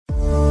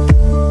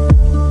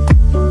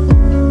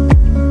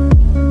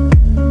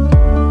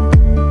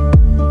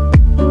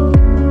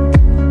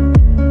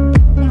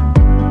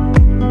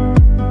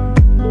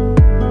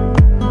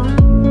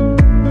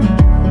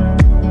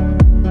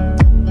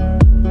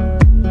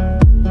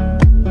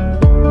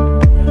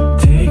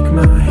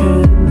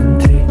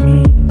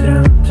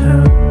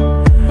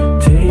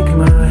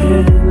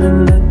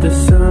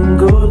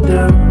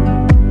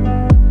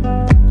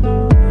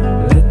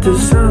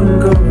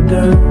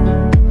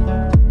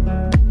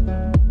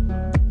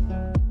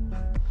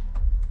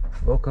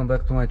welcome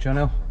back to my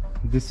channel.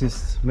 This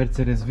is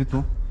Mercedes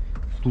Vito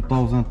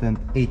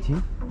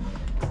 2018.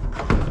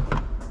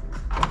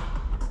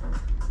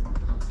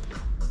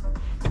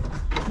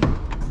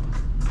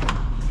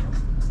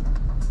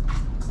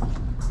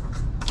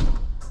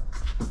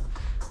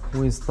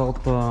 We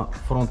installed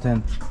front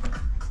end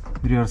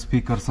rear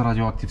speakers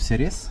radioactive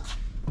series,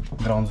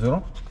 ground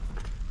zero.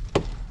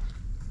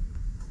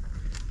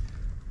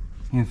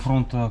 In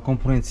front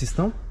component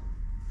system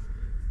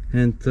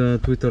and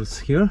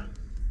tweeters here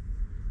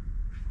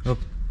up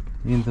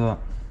in the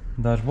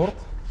dashboard.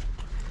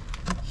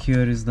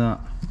 Here is the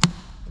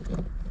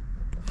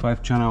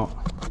 5-channel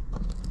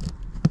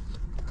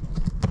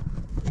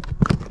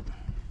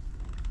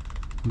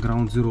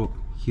ground zero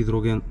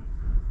hydrogen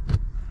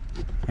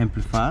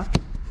amplifier.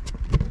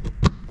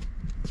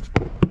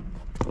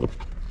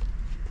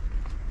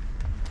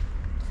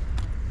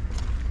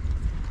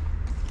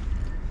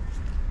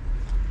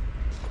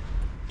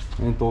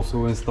 And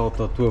also installed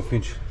a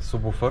 12-inch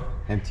subwoofer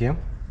MTM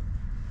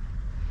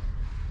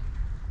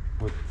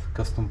with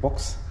custom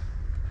box.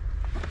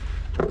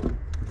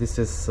 This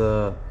is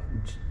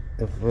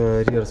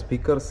rear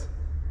speakers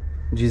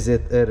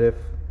GZRF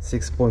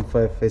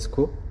 6.5 SQ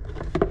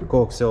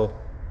coaxial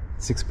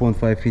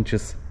 6.5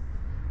 inches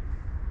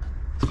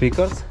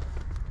speakers.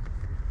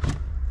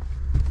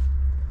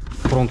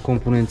 Front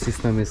component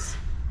system is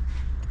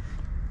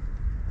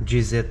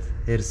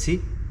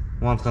GZRC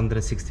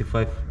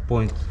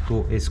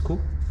 165.2 SQ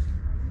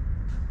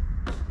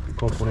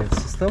component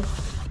system,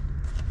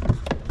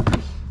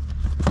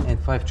 and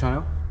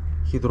 5-channel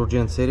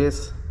hydrogen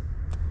series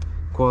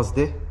Class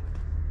D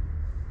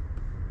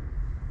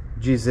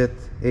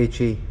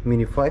GZHA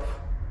Mini 5.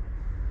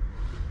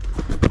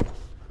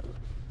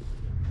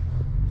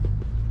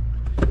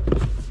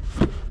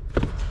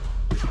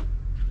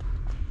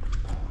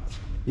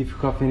 If you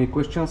have any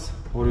questions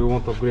or you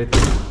want to upgrade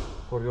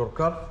for your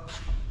car,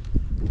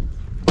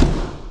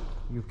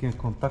 you can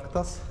contact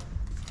us.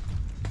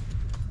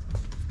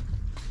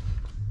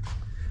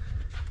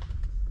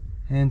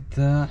 And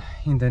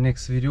in the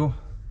next video,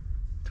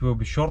 it will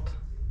be short.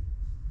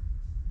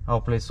 I'll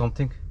play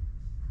something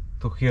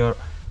to hear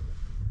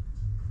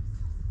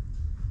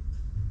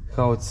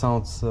how it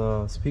sounds,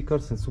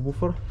 speakers and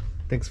subwoofer.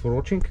 Thanks for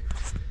watching.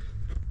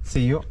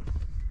 See you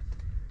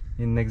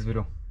in next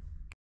video.